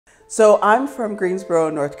So I'm from Greensboro,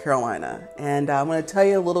 North Carolina, and I'm going to tell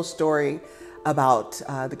you a little story about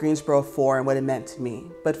the Greensboro Four and what it meant to me.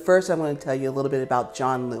 But first I'm going to tell you a little bit about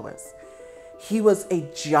John Lewis. He was a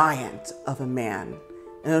giant of a man,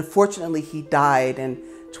 and unfortunately he died in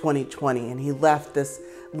 2020, and he left this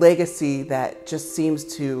legacy that just seems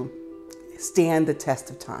to stand the test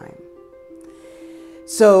of time.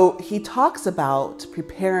 So he talks about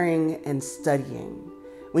preparing and studying.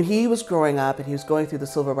 When he was growing up and he was going through the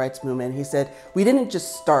civil rights movement, he said, we didn't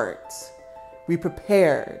just start, we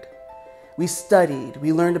prepared, we studied,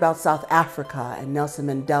 we learned about South Africa and Nelson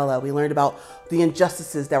Mandela, we learned about the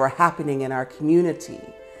injustices that were happening in our community.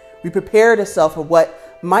 We prepared ourselves for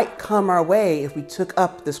what might come our way if we took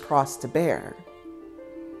up this cross to bear.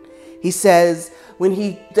 He says, when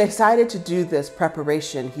he decided to do this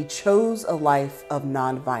preparation, he chose a life of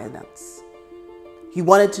nonviolence. He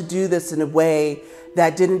wanted to do this in a way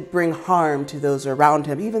that didn't bring harm to those around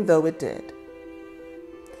him, even though it did.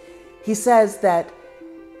 He says that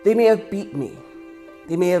they may have beat me.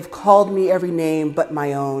 They may have called me every name but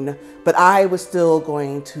my own, but I was still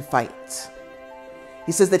going to fight.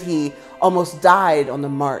 He says that he almost died on the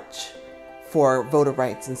march for voter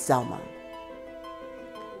rights in Selma.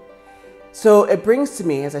 So it brings to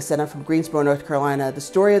me, as I said, I'm from Greensboro, North Carolina, the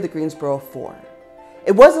story of the Greensboro Four.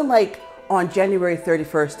 It wasn't like on January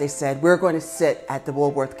 31st, they said, we're going to sit at the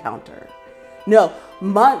Woolworth counter. No,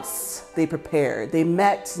 months they prepared. They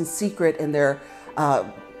met in secret in their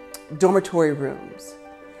dormitory rooms.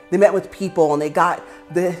 They met with people and they got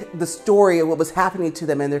the story of what was happening to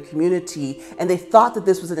them in their community, and they thought that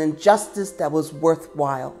this was an injustice that was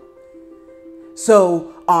worthwhile.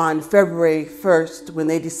 So on February 1st, when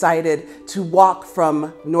they decided to walk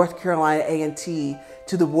from North Carolina A&T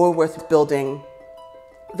to the Woolworth building,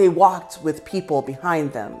 they walked with people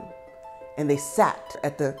behind them and they sat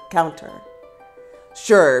at the counter.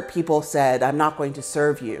 Sure, people said, I'm not going to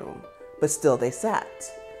serve you, but still they sat.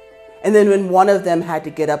 And then when one of them had to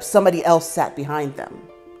get up, somebody else sat behind them.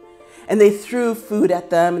 And they threw food at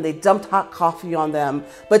them and they dumped hot coffee on them,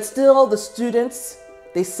 but still the students,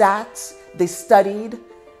 they sat, they studied.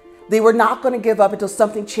 They were not going to give up until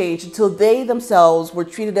something changed, until they themselves were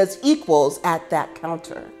treated as equals at that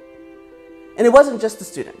counter. And it wasn't just the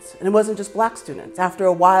students, and it wasn't just Black students. After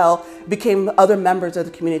a while, it became other members of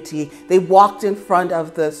the community. They walked in front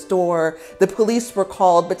of the store. The police were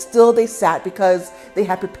called, but still they sat because they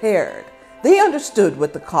had prepared. They understood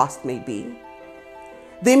what the cost may be.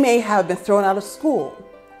 They may have been thrown out of school.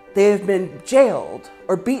 They have been jailed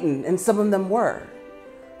or beaten, and some of them were.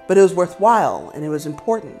 But it was worthwhile, and it was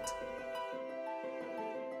important.